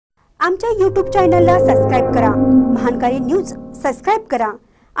आमच्या YouTube चॅनलला subscribe करा, महानकारी न्यूज सबस्क्राइब करा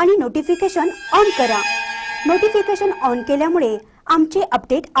आणि नोटिफिकेशन ऑन करा। नोटिफिकेशन ऑन केल्यामुळे आमचे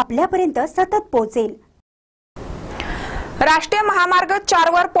अपडेट आपल्यापर्यंत सतत पोहोचेल। राष्ट्रीय महामार्ग 4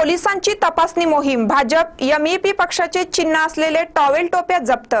 वर पोलिसांची तपासणी मोहीम। भाजप एमईप पक्षाचे चिन्ह असलेले टॉवेल टोप्या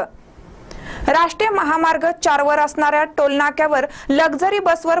जप्त। राष्ट्रीय महामार्ग 4 वर असणाऱ्या टोलनाक्यावर लक्झरी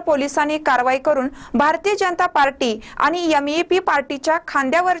बसवर पोलिसांनी कारवाई करून भारतीय जनता पार्टी आणि एमईप पार्टीच्या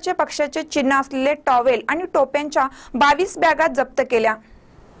खांद्यावरचे पक्षाचे चिन्ह असलेले टॉवेल आणि टोप्यांच्या 22 बॅगा जप्त केल्या।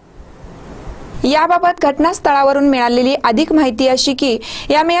 याबाबत घटनास्थळावरून मिळालेली अधिक माहिती अशी की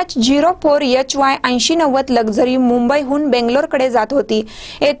MH04HY 8090 लक्झरी मुंबईहून बेंगलोरकडे जात होती।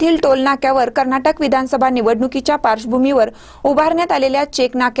 येथील टोलनाक्यावर कर्नाटक विधानसभा निवडणुकीच्या पार्श्वभूमीवर उभारण्यात आलेल्या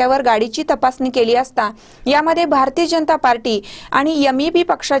चेक नाक्यावर गाडीची तपासणी केली असता यामध्ये भारतीय जनता पार्टी आणि एमईप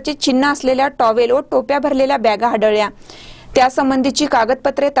पक्षाचे चिन्ह असलेल्या टॉवेल व टोप्या भरलेल्या बॅगा आढळल्या। त्यासंबंधीची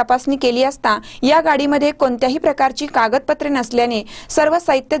कागदपत्रे तपासणी केली असता या गाडीमध्ये कोणत्याही प्रकारची कागदपत्रे नसल्याने सर्व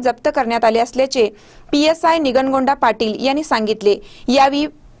साहित्य जप्त करण्यात आले असल्याचे PSI निगनगोंडा पाटील यांनी सांगितले। यावेळी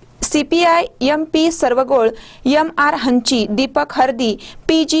CPI MP सर्वगोळ, MR हंची, दीपक हरदी,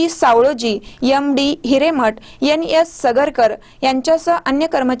 PG सावळोजी, MD हिरेमठ, NS सगरकर यांच्यासह अन्य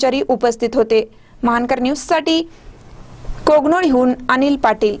कर्मचारी उपस्थित होते। महानकर न्यूज साठी कोगनोळीहून अनिल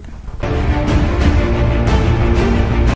पाटील।